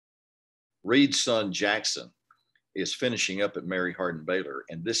Reid's son, Jackson, is finishing up at Mary Hardin Baylor.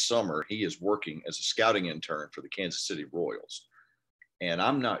 And this summer, he is working as a scouting intern for the Kansas City Royals. And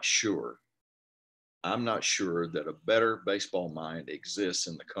I'm not sure that a better baseball mind exists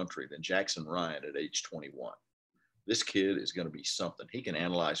in the country than Jackson Ryan at age 21. This kid is going to be something. He can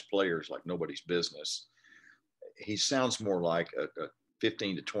analyze players like nobody's business. He sounds more like a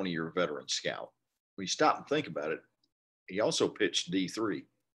 15 to 20-year veteran scout. When you stop and think about it, he also pitched D3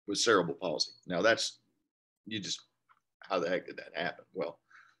 with cerebral palsy. Now how the heck did that happen? Well,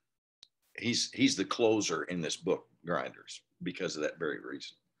 he's the closer in this book, Grinders, because of that very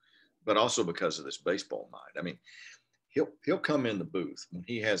reason, but also because of this baseball mind. I mean, he'll come in the booth when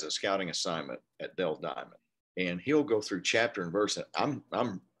he has a scouting assignment at Dell Diamond, and he'll go through chapter and verse. And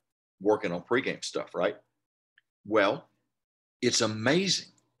I'm working on pregame stuff, right? Well, it's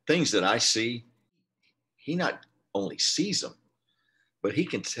amazing things that I see. He not only sees them, but he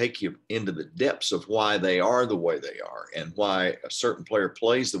can take you into the depths of why they are the way they are and why a certain player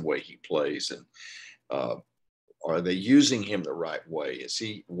plays the way he plays. And are they using him the right way? Is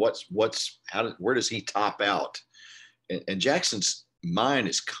he, where does he top out? And Jackson's mind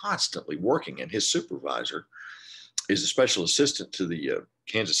is constantly working, and his supervisor is a special assistant to the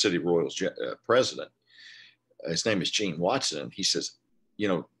Kansas City Royals president. His name is Gene Watson. He says,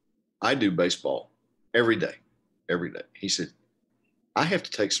 I do baseball every day. He said, I have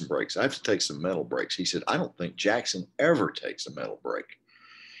to take some breaks. I have to take some mental breaks. He said, I don't think Jackson ever takes a mental break.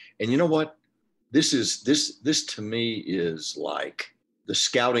 And you know what? This to me is like the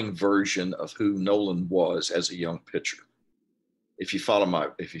scouting version of who Nolan was as a young pitcher. If you follow my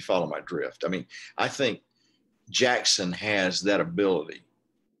drift. I mean, I think Jackson has that ability,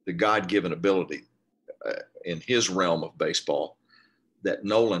 the God-given ability in his realm of baseball that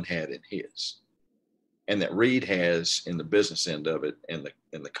Nolan had in his, and that Reid has in the business end of it, and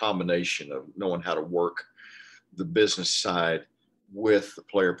the combination of knowing how to work the business side with the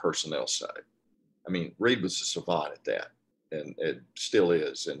player personnel side. I mean, Reid was a savant at that, and it still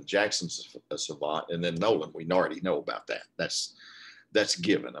is. And Jackson's a savant, and then Nolan, we already know about that. That's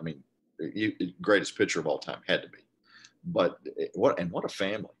given. I mean, greatest pitcher of all time had to be. But what a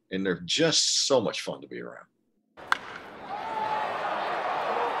family, and they're just so much fun to be around.